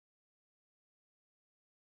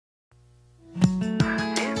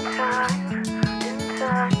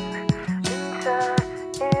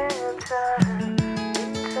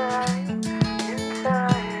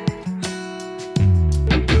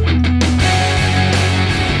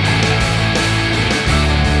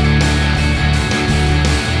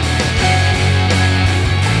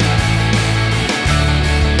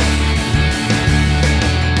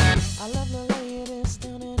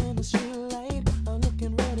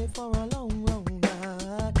for a long, long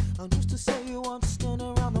night. I used to say you want to stand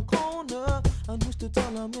around the corner. I used to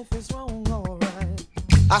tell him if it's wrong, alright.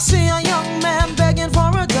 I see a young man begging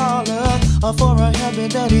for $1 or for a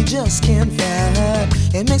habit that he just can't find.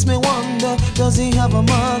 It makes me wonder, does he have a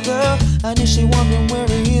mother? And is she wondering where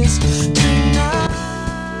he is tonight?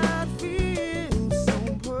 Feels so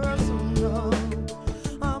personal,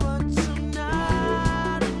 but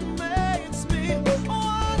tonight it makes me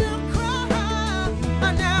wanna cry.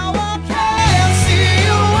 And now I can't see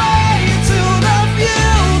a way to the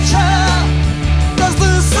future, 'cause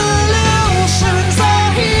the solutions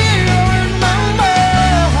are here in my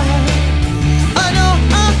mind. I know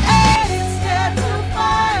I ain't scared to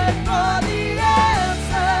fight for the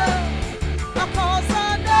answer, 'cause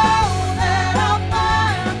I know that I'll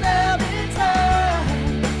find them in time.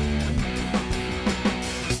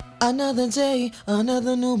 Another day,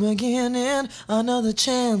 another new beginning, another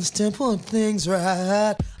chance to put things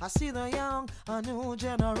right. I see the young, a new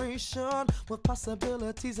generation with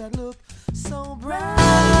possibilities that look so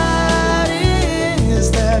bright. It's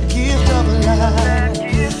that gift of life.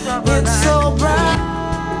 It's so bright.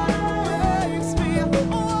 Makes me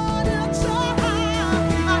wanna try.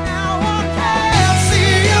 And now I can't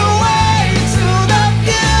see a way to the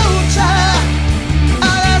future.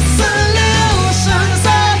 The solutions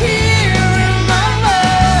are here in my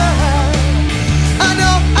mind. I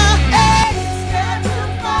know I ain't scared to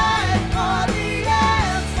fight for the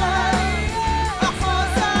answer,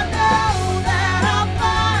 'cause I know that I'll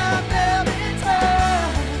find them in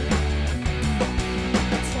time.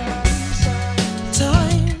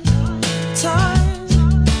 Time, time,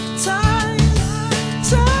 time,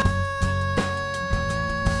 time.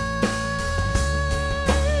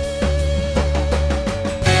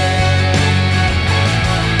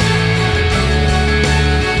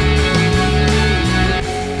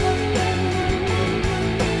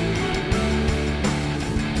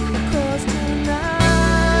 Cause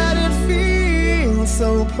tonight it feels so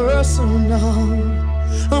personal,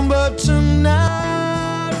 but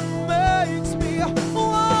tonight it makes me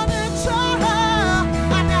wanna try.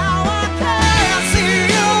 And now I can't see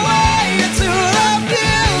a way to the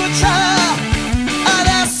future.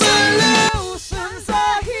 The solutions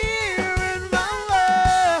are here in my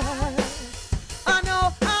mind. I know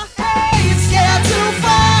I ain't scared to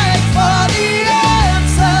fight for the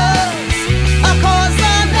answers, 'cause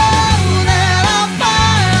I know that I'll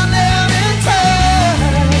find them in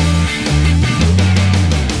time.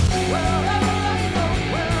 Wherever I go,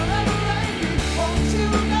 won't you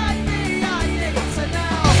guide me? I need to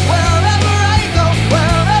know. Wherever I go,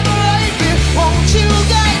 won't you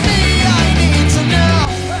guide me? I need to know.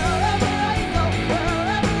 Wherever I go,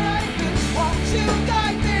 won't you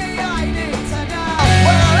guide me? I need to know.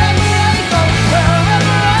 Wherever I go,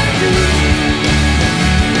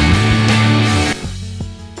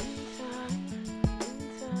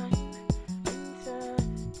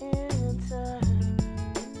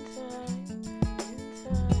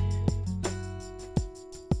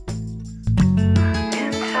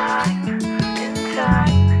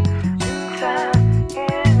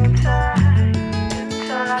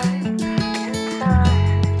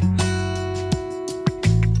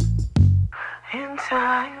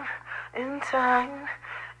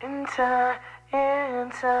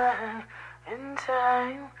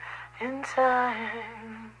 in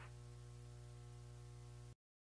time.